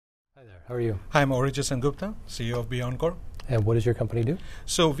Hi there, how are you? Hi, I'm Arijit Sengupta, CEO of BeyondCore. And what does your company do?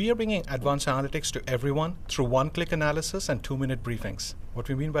 So we are bringing advanced analytics to everyone through one-click analysis and 2-minute briefings. What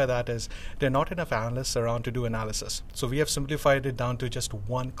we mean by that is there are not enough analysts around to do analysis. So we have simplified it down to just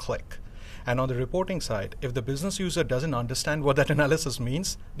one click. And on the reporting side, if the business user doesn't understand what that analysis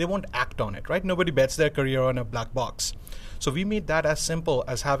means, they won't act on it, right? Nobody bets their career on a black box. So we made that as simple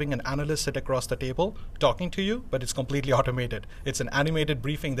as having an analyst sit across the table talking to you, but it's completely automated. It's an animated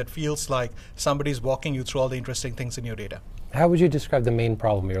briefing that feels like somebody's walking you through all the interesting things in your data. How would you describe the main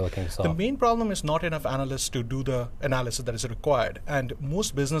problem you're looking to solve? The main problem is not enough analysts to do the analysis that is required. And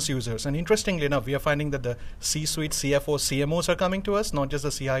most business users, and interestingly enough, we are finding that the C-suite, CFOs, CMOs are coming to us, not just the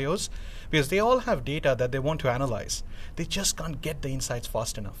CIOs, because they all have data that they want to analyze. They just can't get the insights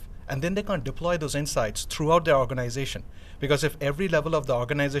fast enough. And then they can't deploy those insights throughout their organization. Because if every level of the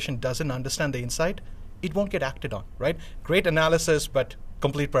organization doesn't understand the insight, it won't get acted on, right? Great analysis, but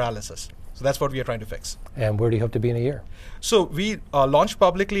complete paralysis. So that's what we are trying to fix. And where do you hope to be in a year? So we launched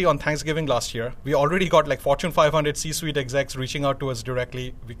publicly on Thanksgiving last year. We already got like Fortune 500 C-suite execs reaching out to us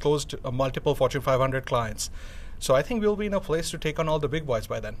directly. We closed multiple Fortune 500 clients. So I think we'll be in a place to take on all the big boys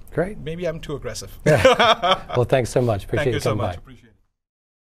by then. Great. Maybe I'm too aggressive. Well, thanks so much. Appreciate Thank you you so coming much. by.